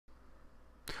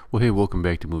Well, hey, welcome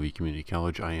back to Movie Community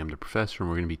College. I am the professor, and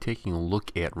we're going to be taking a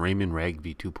look at Raymond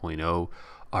Raghavan 2.0,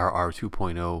 RR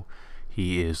 2.0.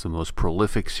 He is the most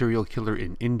prolific serial killer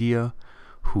in India.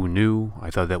 Who knew? I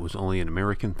thought that was only an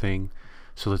American thing.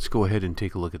 So let's go ahead and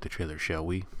take a look at the trailer, shall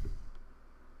we?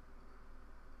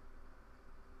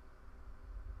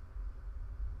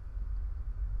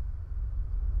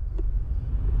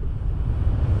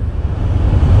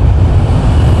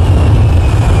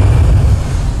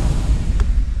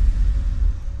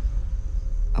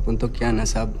 अपन तो क्या ना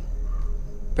साहब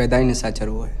पैदा ही निशाचर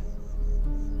हुआ है।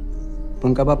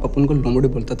 अपन का बाप अपन को लोमड़ी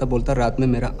बोलता था, बोलता रात में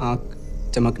मेरा आंख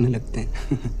चमकने लगते हैं।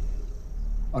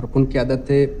 और अपन की आदत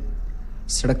है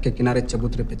सड़क के किनारे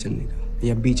चबूतरे पे चलने का,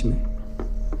 या बीच में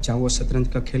जहाँ वो शतरंज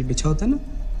का खेल बिछा होता है ना,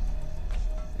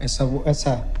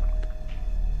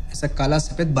 ऐसा काला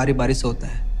सफेद बारी बारी से होता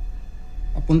है।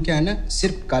 अपन क्या है ना,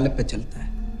 सिर्फ काले पे चलता है,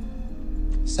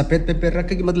 सफेद पे पैर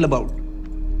रखे कि मतलब आउट,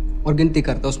 और गिनती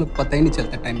करता, उसमें पता ही नहीं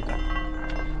चलता टाइम का।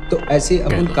 तो ऐसे ही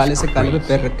अपन काले से काले पे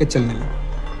पैर रख के चलने लगे।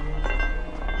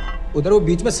 उधर वो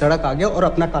बीच में सड़क आ गया और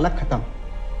अपना काला खत्म,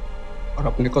 और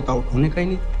अपने को तो आउट होने का ही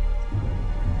नहीं।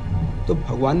 तो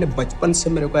भगवान ने बचपन से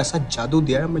मेरे को ऐसा जादू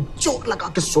दिया है, मैं जोर लगा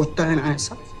के सोचता है ना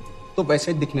ऐसा, तो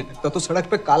वैसे ही दिखने लगता। तो सड़क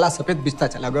पे काला सफेद बिस्ता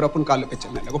चला गया और अपन काले पे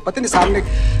चलने लगे। पता नहीं सामने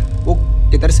वो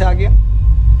किधर से आ गया।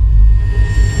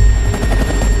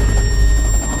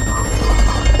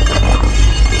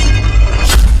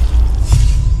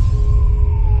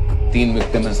 तीन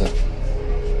विक्टिम है सर,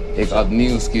 एक आदमी,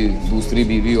 उसकी दूसरी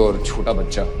बीवी और छोटा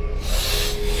बच्चा।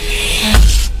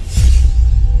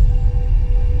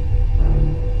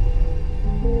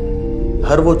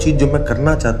 हर वो चीज जो मैं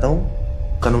करना चाहता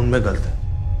हूँ कानून में गलत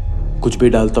है। कुछ भी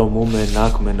डालता हूँ मुंह में,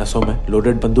 नाक में, नसों में।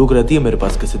 लोडेड बंदूक रहती है मेरे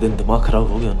पास, किसी दिन दिमाग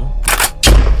खराब हो गया ना,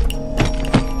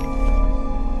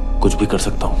 कुछ भी कर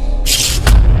सकता हूँ।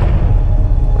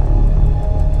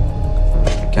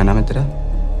 क्या नाम है तेरा?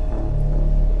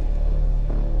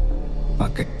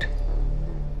 पॉकेट।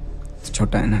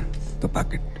 छोटा है ना तो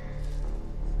पॉकेट।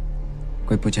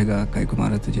 कोई पूछेगा कहीं को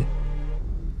मारा तुझे,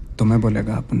 तो मैं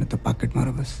बोलेगा अपन ने तो पॉकेट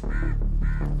मारा बस।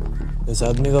 इस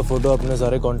आदमी का फोटो अपने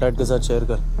सारे कांटेक्ट के साथ शेयर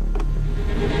कर।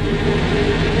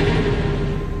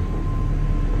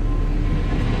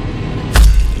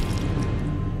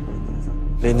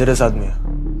 डेंजरस आदमी है।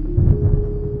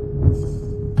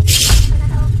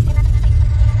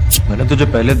 मैंने तुझे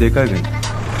पहले देखा है कहीं?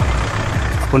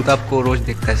 अपन तो आपको रोज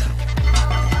देखता है सर।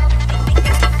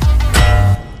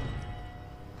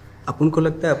 अपन को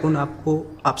लगता है अपन आपको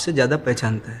आपसे ज्यादा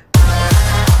पहचानता है।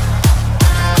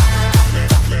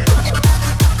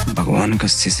 भगवान का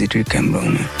सीसीटीवी कैमरा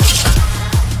में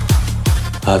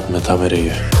हाथ में था मेरे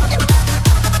ये।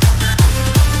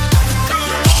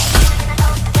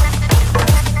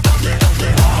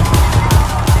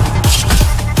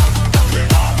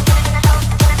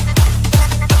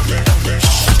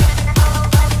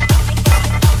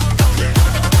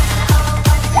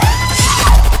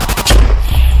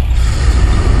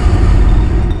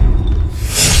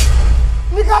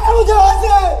 मुझे हाथ से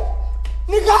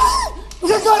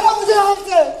निकालना, मुझे हाथ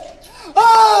से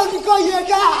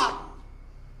निकालिएगा।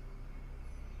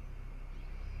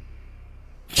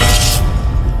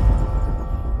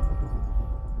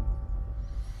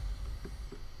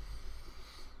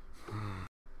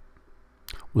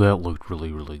 Well, that looked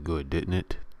really good, didn't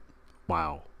it?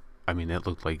 Wow. I mean, that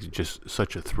looked like just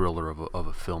such a thriller of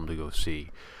a film to go see.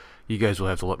 You guys will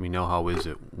have to let me know how is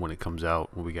it when it comes out.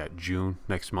 Well, we got June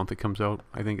next month it comes out,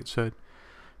 I think it said.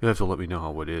 You'll have to let me know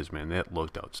how it is, man. That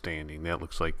looked outstanding. That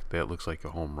looks like a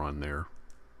home run there,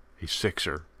 a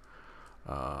sixer,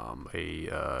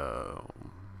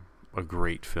 a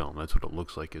great film. That's what it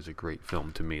looks like, is a great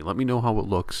film to me. Let me know how it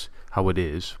looks, how it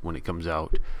is when it comes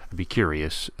out. I'd be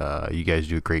curious. You guys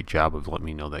do a great job of letting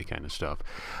me know that kind of stuff.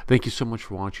 Thank you so much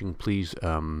for watching. Please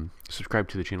subscribe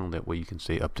to the channel. That way you can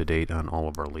stay up to date on all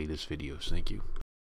of our latest videos. Thank you.